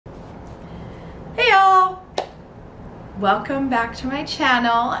Welcome back to my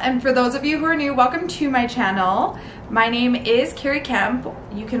channel, and for those of you who are new, welcome to my channel. My name is Kari Kemp.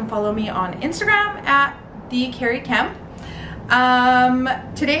 You can follow me on Instagram at the Kari Kemp.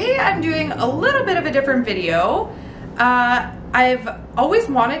 Today I'm doing a little bit of a different video. I've always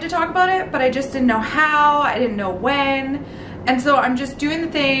wanted to talk about it, but I just didn't know how, I didn't know when, and so I'm just doing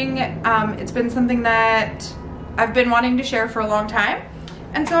the thing. It's been something that I've been wanting to share for a long time,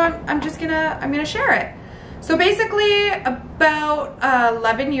 and so I'm gonna share it. So basically, about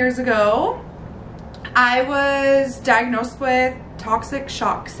 11 years ago, I was diagnosed with toxic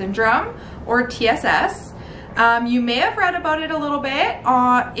shock syndrome, or TSS. You may have read about it a little bit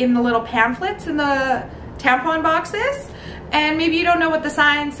in the little pamphlets in the tampon boxes, and maybe you don't know what the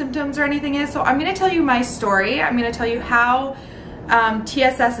signs, symptoms, or anything is. So I'm going to tell you my story. I'm going to tell you how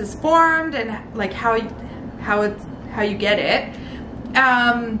TSS is formed and like how you get it,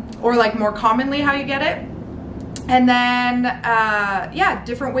 or like more commonly how you get it. And then, yeah,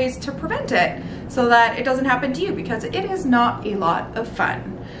 different ways to prevent it so that it doesn't happen to you, because it is not a lot of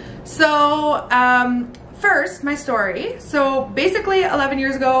fun. So, first, my story. So basically 11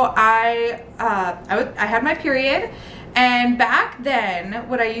 years ago, I had my period, and back then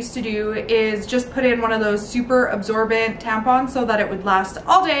what I used to do is just put in one of those super absorbent tampons so that it would last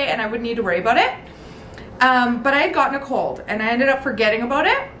all day and I wouldn't need to worry about it. But I had gotten a cold and I ended up forgetting about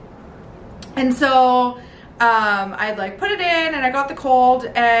it. And so I'd like put it in and I got the cold,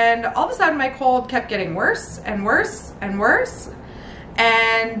 and all of a sudden my cold kept getting worse and worse and worse.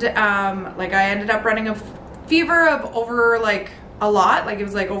 And like I ended up running a fever of over like a lot, like it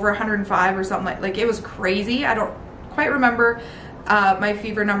was like over 105 or something, like it was crazy. I don't quite remember my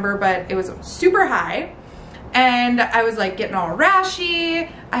fever number, but it was super high. And I was like getting all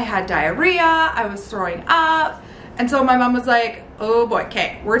rashy, I had diarrhea, I was throwing up. And so my mom was like, oh boy,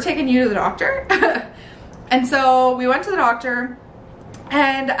 okay, we're taking you to the doctor. And so we went to the doctor,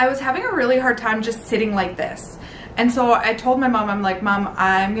 and I was having a really hard time just sitting like this. And so I told my mom, I'm like, Mom,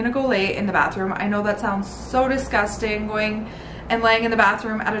 I'm gonna go lay in the bathroom. I know that sounds so disgusting, going and laying in the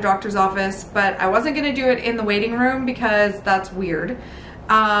bathroom at a doctor's office, but I wasn't gonna do it in the waiting room because that's weird.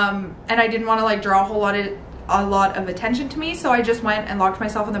 And I didn't wanna like draw a lot of attention to me, so I just went and locked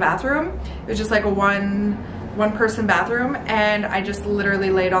myself in the bathroom. It was just like a one person bathroom, and I just literally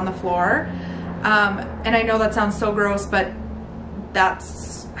laid on the floor. And I know that sounds so gross, but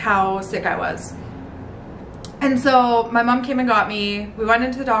that's how sick I was. And so my mom came and got me. We went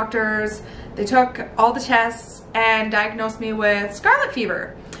into the doctors. They took all the tests and diagnosed me with scarlet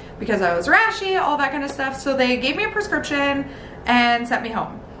fever because I was rashy, all that kind of stuff. So they gave me a prescription and sent me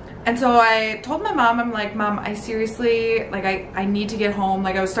home. And so I told my mom, I'm like, Mom, I seriously, like I need to get home.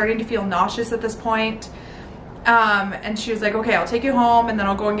 Like I was starting to feel nauseous at this point. And she was like, okay, I'll take you home and then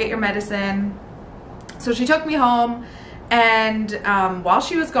I'll go and get your medicine. So she took me home, and while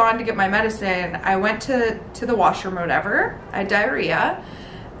she was gone to get my medicine, I went to the washroom or whatever. I had diarrhea,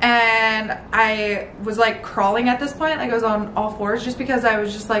 and I was like crawling at this point, like I was on all fours, just because I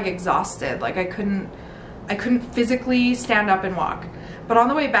was just like exhausted. Like I couldn't physically stand up and walk. But on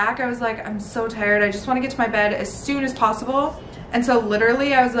the way back, I was like, I'm so tired. I just want to get to my bed as soon as possible. And so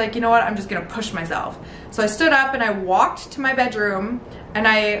literally I was like, you know what? I'm just gonna push myself. So I stood up and I walked to my bedroom,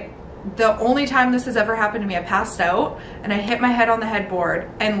 and the only time this has ever happened to me, I passed out and I hit my head on the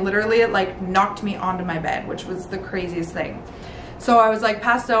headboard, and literally it like knocked me onto my bed, which was the craziest thing. So I was like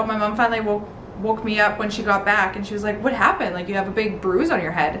passed out. My mom finally woke me up when she got back, and she was like, what happened? Like you have a big bruise on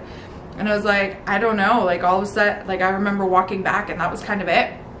your head. And I was like, I don't know. Like all of a sudden, like I remember walking back and that was kind of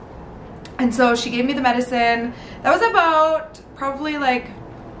it. And so she gave me the medicine. That was about probably like,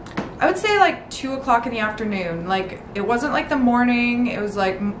 I would say like 2 o'clock in the afternoon. Like it wasn't like the morning, it was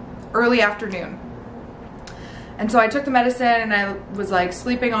like early afternoon. And so I took the medicine, and I was like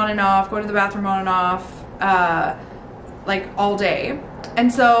sleeping on and off, going to the bathroom on and off, like all day. And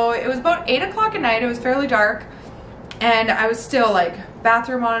so it was about 8 o'clock at night. It was fairly dark, and I was still like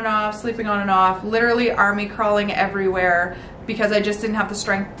bathroom on and off, sleeping on and off, literally army crawling everywhere because I just didn't have the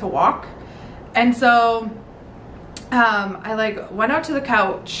strength to walk. And so I like went out to the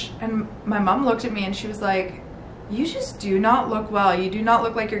couch, and my mom looked at me and she was like, you just do not look well. You do not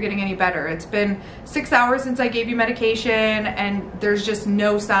look like you're getting any better. It's been 6 hours since I gave you medication, and there's just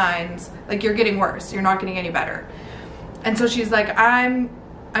no signs. Like you're getting worse. You're not getting any better. And so she's like, I'm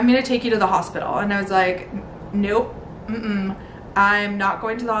gonna take you to the hospital. And I was like, nope, I'm not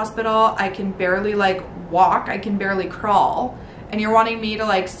going to the hospital. I can barely like walk. I can barely crawl. And you're wanting me to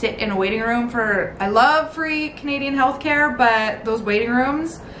like sit in a waiting room for, I love free Canadian healthcare, but those waiting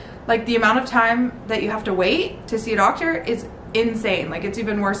rooms, like the amount of time that you have to wait to see a doctor is insane. Like, it's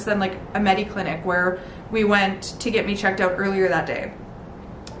even worse than like a Mediclinic where we went to get me checked out earlier that day.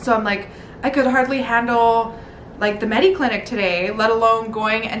 So I'm like, I could hardly handle like the Mediclinic today, let alone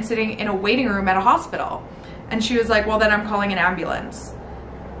going and sitting in a waiting room at a hospital. And she was like, well, then I'm calling an ambulance.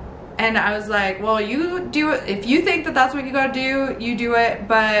 And I was like, well, you do it. If you think that that's what you gotta do, you do it,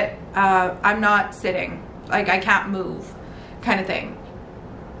 but I'm not sitting. Like, I can't move, kind of thing.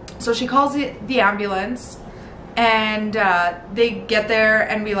 So she calls the ambulance, and they get there,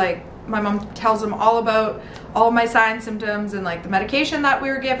 and my mom tells them all about all of my signs, symptoms, and like the medication that we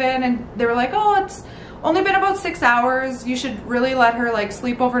were given. And they were like, oh, it's only been about 6 hours. You should really let her like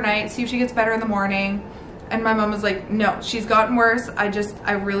sleep overnight, see if she gets better in the morning. And my mom was like, no, she's gotten worse.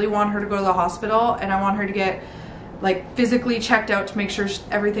 I really want her to go to the hospital, and I want her to get like physically checked out to make sure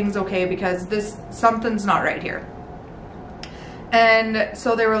everything's okay, because something's not right here. And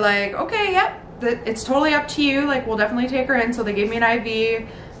so they were like, okay, yep, it's totally up to you. Like, we'll definitely take her in. So they gave me an IV,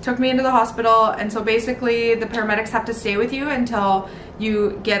 took me into the hospital. And so basically the paramedics have to stay with you until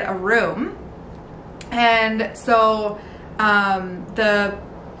you get a room. And so the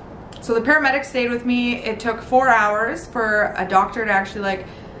paramedics stayed with me. It took 4 hours for a doctor to actually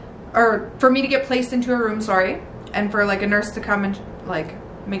for me to get placed into a room, sorry. And for like a nurse to come and like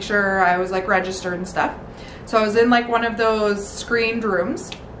make sure I was like registered and stuff. So I was in like one of those screened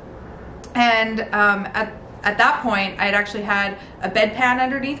rooms, and at that point I had actually had a bedpan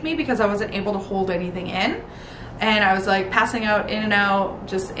underneath me because I wasn't able to hold anything in, and I was like passing out, in and out,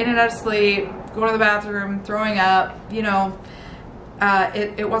 just in and out of sleep, going to the bathroom, throwing up, you know.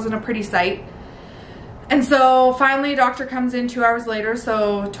 It wasn't a pretty sight. And so finally a doctor comes in 2 hours later,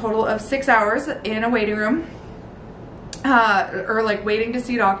 so total of 6 hours in a waiting room, or like waiting to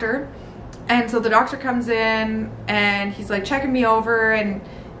see a doctor. And so the doctor comes in and he's like checking me over, and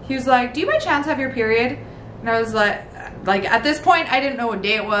he was like, do you by chance have your period? And I was like at this point I didn't know what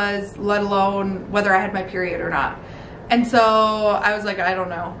day it was, let alone whether I had my period or not. And so I was like, I don't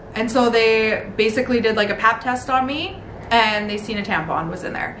know. And so they basically did like a pap test on me, and they seen a tampon was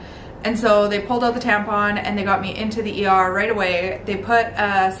in there. And so they pulled out the tampon and they got me into the ER right away. They put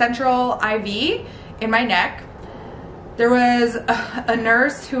a central IV in my neck. There was a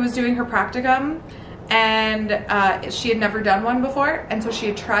nurse who was doing her practicum, and she had never done one before, and so she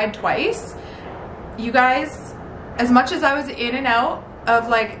had tried twice. You guys, as much as I was in and out of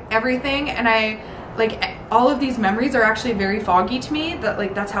like everything, and I like all of these memories are actually very foggy to me, that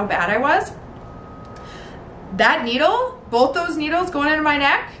like that's how bad I was. That needle, both those needles going into my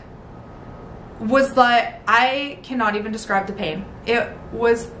neck, was like, I cannot even describe the pain. It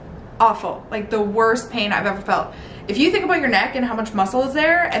was awful, like the worst pain I've ever felt. If you think about your neck and how much muscle is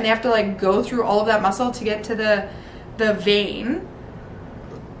there, and they have to like go through all of that muscle to get to the vein,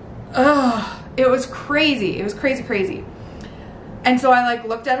 ugh, it was crazy. It was crazy. And so I like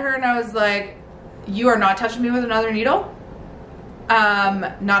looked at her and I was like, you are not touching me with another needle?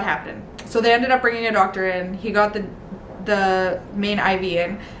 Not happening. So they ended up bringing a doctor in. He got the main IV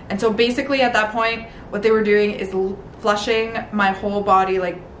in. And so basically at that point, what they were doing is flushing my whole body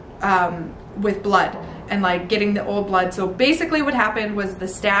like with blood, and like getting the old blood. So basically what happened was the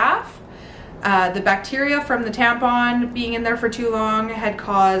staph, the bacteria from the tampon being in there for too long had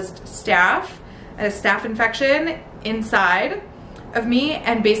caused a staph infection inside of me,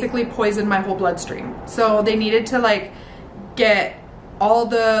 and basically poisoned my whole bloodstream. So they needed to like get all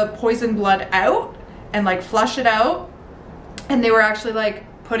the poison blood out and like flush it out. And they were actually like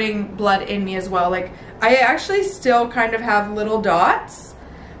putting blood in me as well. Like, I actually still kind of have little dots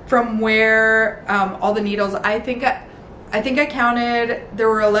from where all the needles, I think I counted, there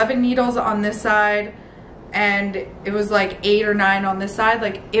were 11 needles on this side, and it was like 8 or 9 on this side.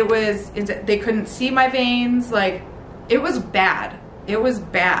 Like, they couldn't see my veins. Like, it was bad. It was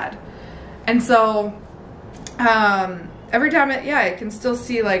bad. And so every time I can still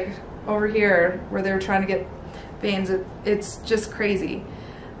see like over here where they were trying to get veins. It's just crazy.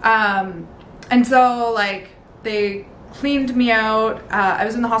 And so like they cleaned me out. I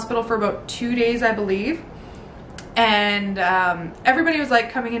was in the hospital for about 2 days, I believe. And everybody was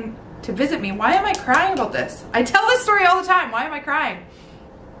like coming in to visit me. Why am I crying about this? I tell this story all the time. Why am I crying?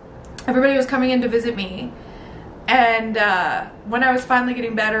 Everybody was coming in to visit me. And when I was finally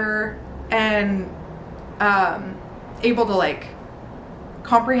getting better and able to like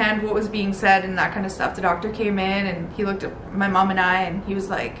comprehend what was being said and that kind of stuff, the doctor came in and he looked at my mom and I, and he was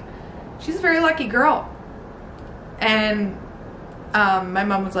like, she's a very lucky girl. And my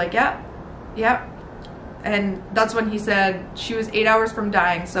mom was like, yeah. And that's when he said she was 8 hours from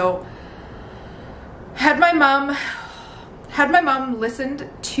dying. So had my mom listened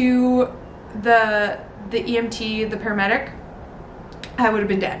to the EMT, the paramedic, I would have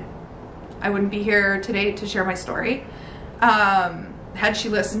been dead. I wouldn't be here today to share my story. Had she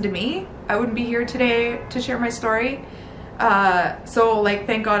listened to me, I wouldn't be here today to share my story. So like,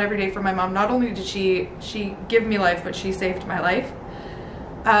 thank God every day for my mom. Not only did she give me life, but she saved my life.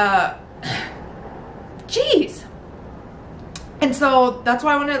 Jeez. And so that's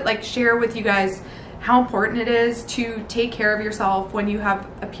why I want to like share with you guys how important it is to take care of yourself when you have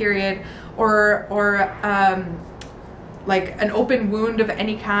a period or like an open wound of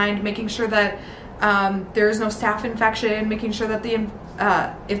any kind, making sure that there's no staph infection, making sure that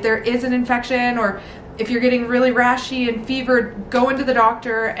if there is an infection, or if you're getting really rashy and fevered, go into the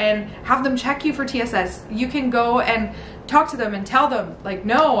doctor and have them check you for TSS. You can go and talk to them and tell them like,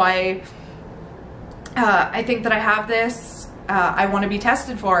 no, I think that I have this, I want to be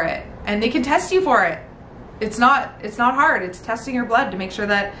tested for it, and they can test you for it. It's not hard. It's testing your blood to make sure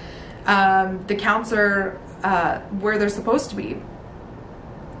that the counts are where they're supposed to be.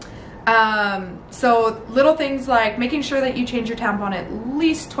 So little things like making sure that you change your tampon at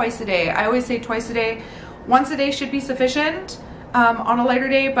least twice a day. I always say twice a day. Once a day should be sufficient on a lighter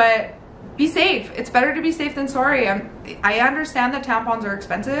day, but be safe. It's better to be safe than sorry. I understand that tampons are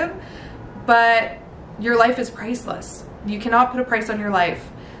expensive, but your life is priceless. You cannot put a price on your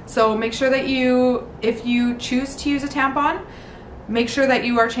life. So make sure that if you choose to use a tampon, make sure that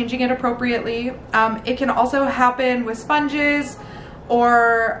you are changing it appropriately. It can also happen with sponges,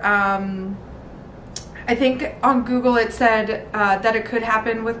 or I think on Google it said that it could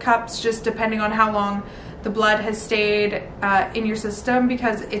happen with cups, just depending on how long the blood has stayed in your system,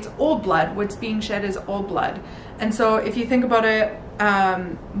 because it's old blood. What's being shed is old blood. And so if you think about it,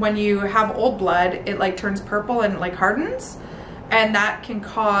 when you have old blood, it like turns purple and like hardens, and that can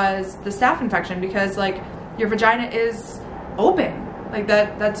cause the staph infection, because like your vagina is open, like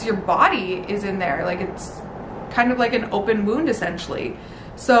that's your body is in there, like it's kind of like an open wound essentially.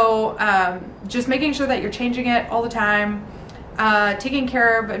 So just making sure that you're changing it all the time, taking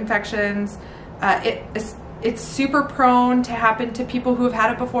care of infections. It's super prone to happen to people who have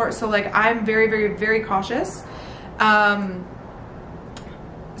had it before, so like I'm very, very, very cautious. I'm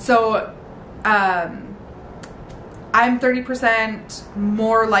 30%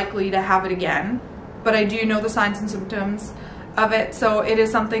 more likely to have it again, but I do know the signs and symptoms of it, so it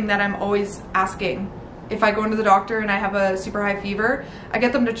is something that I'm always asking. If I go into the doctor and I have a super high fever, I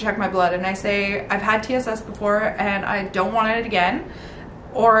get them to check my blood, and I say, I've had TSS before and I don't want it again.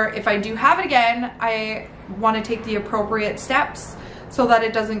 Or if I do have it again, I want to take the appropriate steps so that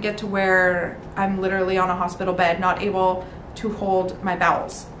it doesn't get to where I'm literally on a hospital bed, not able to hold my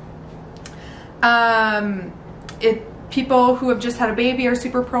bowels. People who have just had a baby are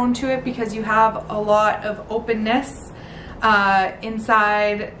super prone to it, because you have a lot of openness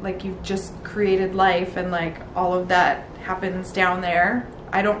inside, like you've just created life, and like all of that happens down there.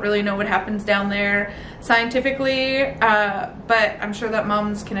 I don't really know what happens down there scientifically, but I'm sure that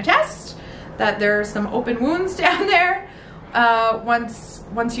moms can attest that there are some open wounds down there once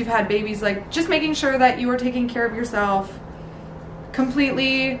you've had babies. Like, just making sure that you are taking care of yourself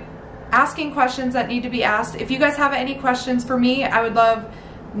completely, asking questions that need to be asked. If you guys have any questions for me, I would love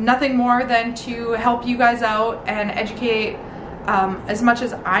nothing more than to help you guys out and educate as much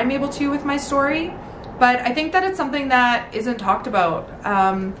as I'm able to with my story. But I think that it's something that isn't talked about.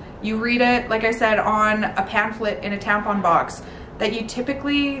 You read it, like I said, on a pamphlet in a tampon box that you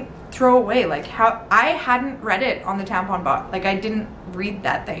typically throw away. Like, how I hadn't read it on the tampon box. Like, I didn't read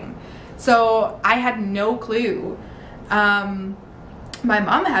that thing. So I had no clue. My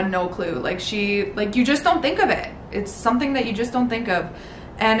mom had no clue. Like, you just don't think of it. It's something that you just don't think of.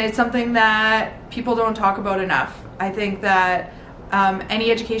 And it's something that people don't talk about enough. I think that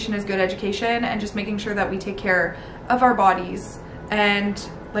any education is good education, and just making sure that we take care of our bodies. And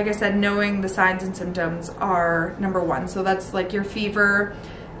like I said, knowing the signs and symptoms are number one. So that's like your fever,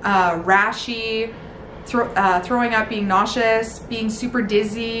 rashy, throwing up, being nauseous, being super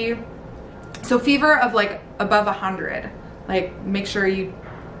dizzy. So fever of like above 100, like make sure you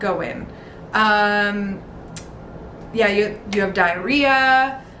go in. Yeah, you have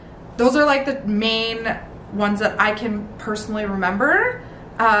diarrhea. Those are like the main ones that I can personally remember.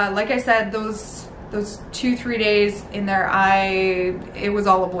 Like I said, those 2-3 days in there, it was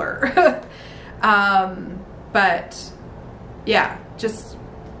all a blur. But yeah, just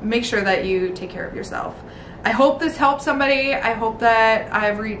make sure that you take care of yourself. I hope this helped somebody. I hope that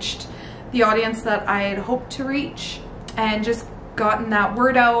I've reached the audience that I had hoped to reach, and just gotten that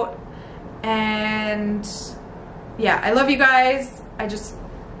word out. And yeah, I love you guys.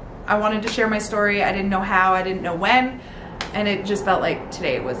 I wanted to share my story. I didn't know how, I didn't know when, and it just felt like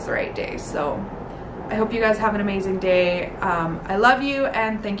today was the right day. So I hope you guys have an amazing day. I love you,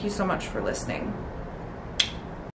 and thank you so much for listening.